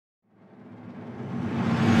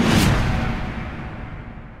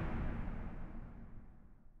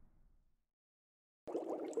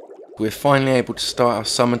We're finally able to start our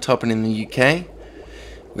summer tubbing in the UK.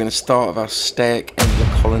 We're going to start with our Staeck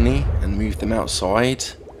Endler colony and move them outside.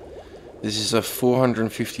 This is a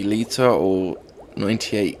 450 litre or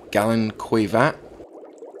 98 gallon koi vat.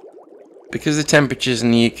 Because the temperatures in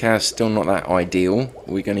the UK are still not that ideal,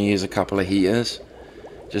 we're going to use a couple of heaters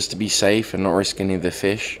just to be safe and not risk any of the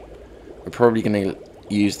fish. We're probably going to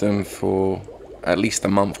use them for at least a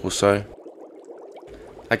month or so.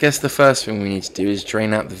 I guess the first thing we need to do is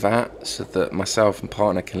drain out the vat so that myself and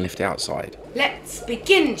partner can lift it outside. Let's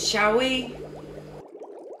begin, shall we?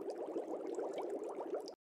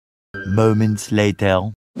 Moments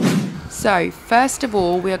later. So, first of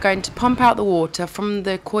all, we are going to pump out the water from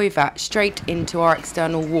the koi vat straight into our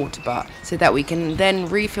external water butt so that we can then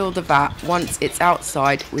refill the vat once it's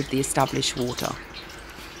outside with the established water.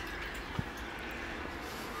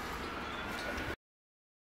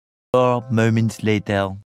 Moments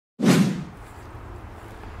later.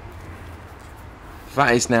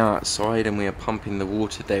 Vat is now outside and we are pumping the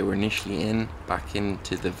water they were initially in back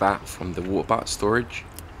into the vat from the water butt storage.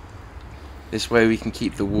 This way we can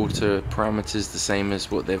keep the water parameters the same as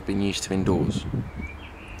what they've been used to indoors.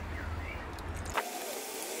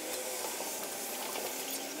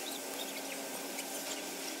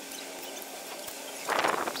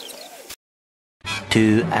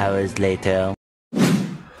 Two hours later.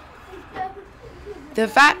 The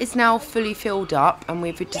vat is now fully filled up and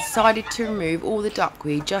we've decided to remove all the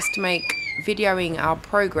duckweed just to make videoing our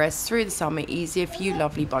progress through the summer easier for you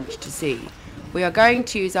lovely bunch to see. We are going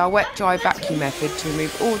to use our wet dry vacuum method to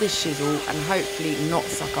remove all this shizzle and hopefully not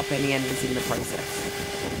suck up any endlers in the process.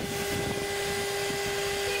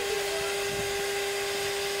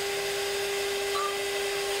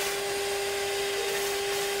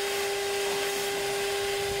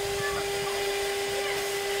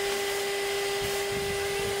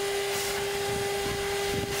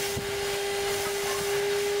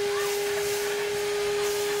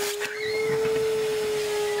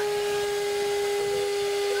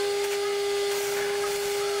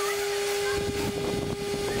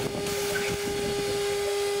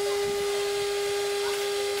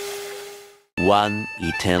 One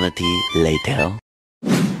eternity later.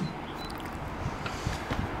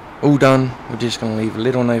 All done. We're just going to leave a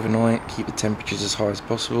lid on overnight, keep the temperatures as high as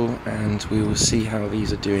possible, and we will see how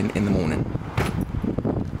these are doing in the morning.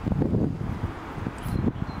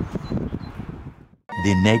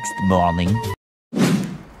 The next morning.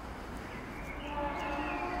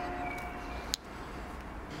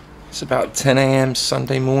 It's about 10 AM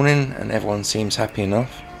Sunday morning and everyone seems happy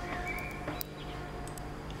enough.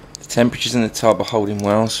 The temperatures in the tub are holding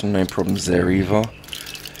well, so no problems there either.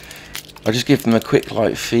 I just give them a quick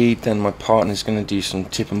light feed, then my partner's going to do some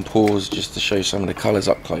tip and pause just to show some of the colours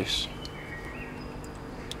up close.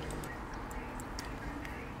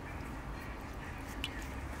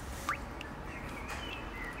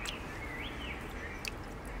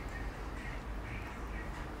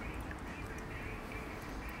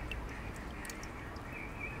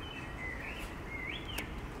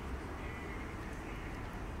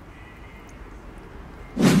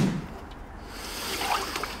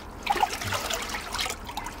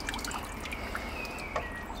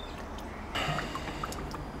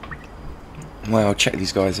 Wow, check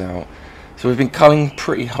these guys out. So we've been culling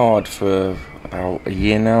pretty hard for about a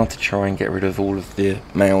year now to try and get rid of all of the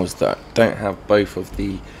males that don't have both of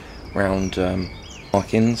the round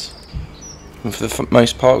markings. And for the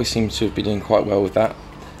most part we seem to have been doing quite well with that.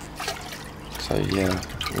 So yeah,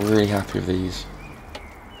 we're really happy with these.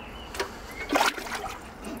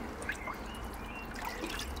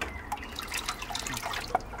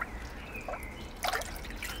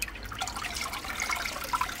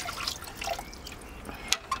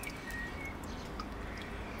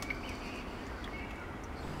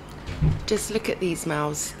 Just look at these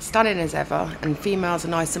males, stunning as ever, and females are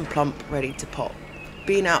nice and plump, ready to pop.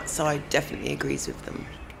 Being outside definitely agrees with them.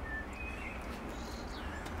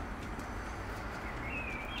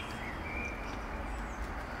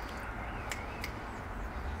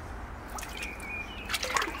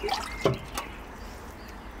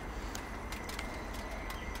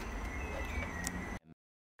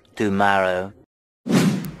 Tomorrow.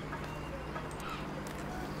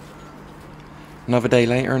 Another day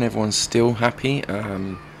later and everyone's still happy.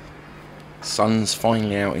 Sun's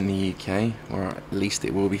finally out in the UK, or at least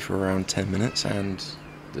it will be for around 10 minutes, and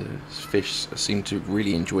the fish seem to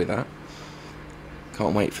really enjoy that.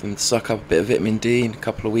 Can't wait for them to suck up a bit of vitamin D in a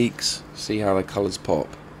couple of weeks, see how their colours pop.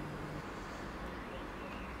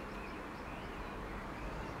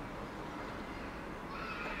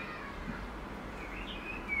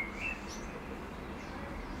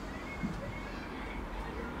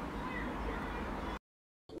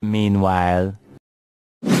 Meanwhile.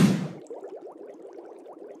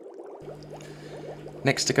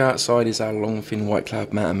 Next to go outside is our longfin white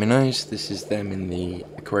cloud mountain minnows. This is them in the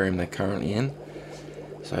aquarium they're currently in.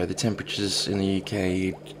 So the temperatures in the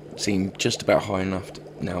UK seem just about high enough to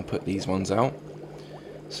now put these ones out.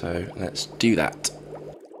 So let's do that.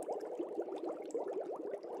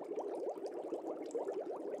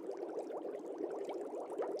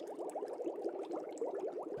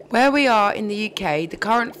 Where we are in the UK, the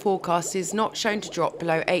current forecast is not shown to drop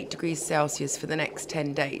below 8 degrees Celsius for the next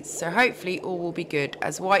 10 days, so hopefully all will be good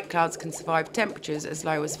as white clouds can survive temperatures as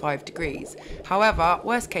low as 5 degrees. However,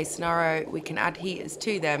 worst case scenario, we can add heaters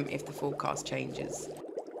to them if the forecast changes.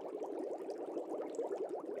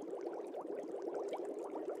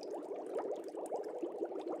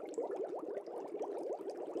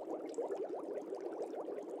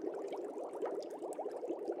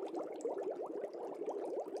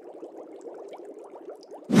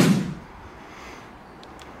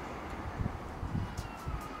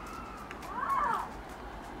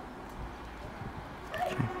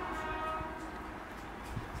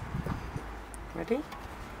 Ready?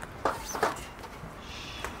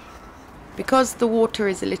 Because the water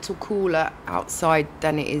is a little cooler outside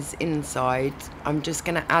than it is inside, I'm just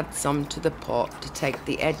going to add some to the pot to take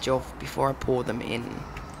the edge off before I pour them in.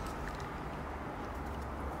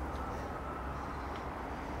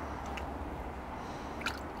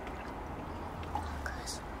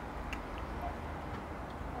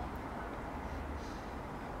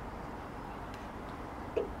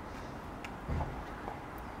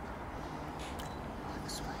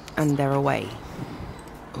 And they're away,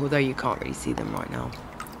 although you can't really see them right now.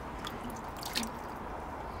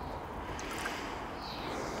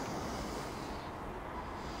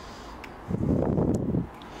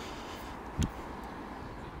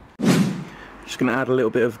 Just going to add a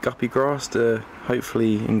little bit of guppy grass to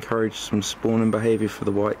hopefully encourage some spawning behaviour for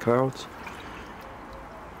the white clouds.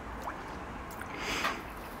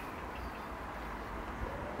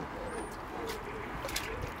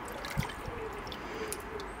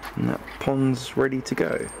 And that pond's ready to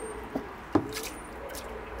go.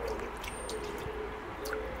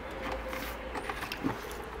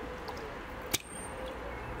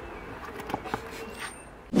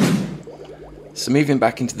 So moving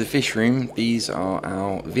back into the fish room, these are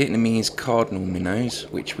our Vietnamese cardinal minnows,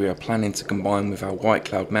 which we are planning to combine with our white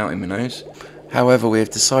cloud mountain minnows. However, we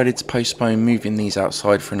have decided to postpone moving these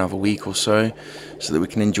outside for another week or so that we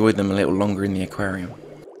can enjoy them a little longer in the aquarium.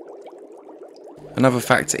 Another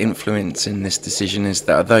factor influencing this decision is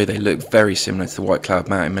that although they look very similar to the white cloud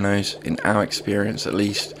mountain minnows, in our experience at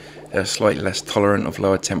least, they are slightly less tolerant of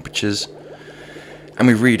lower temperatures, and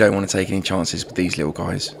we really don't want to take any chances with these little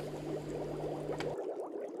guys.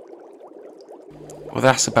 Well,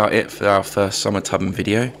 that's about it for our first summer tubbing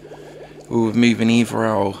video. We'll be moving either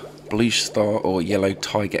our blue star or yellow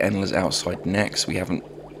tiger endlers outside next. We haven't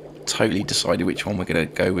totally decided which one we're going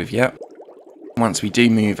to go with yet. Once we do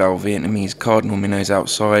move our Vietnamese cardinal minnows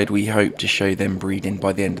outside, we hope to show them breeding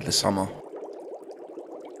by the end of the summer.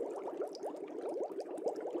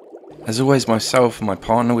 As always, myself and my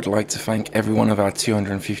partner would like to thank every one of our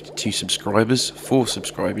 252 subscribers for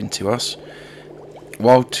subscribing to us.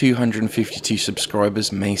 While 252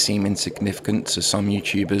 subscribers may seem insignificant to some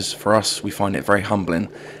YouTubers, for us we find it very humbling,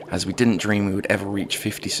 as we didn't dream we would ever reach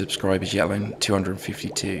 50 subscribers, yet alone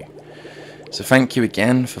 252. So thank you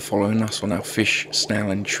again for following us on our fish,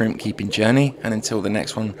 snail and shrimp keeping journey, and until the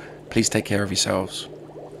next one, please take care of yourselves.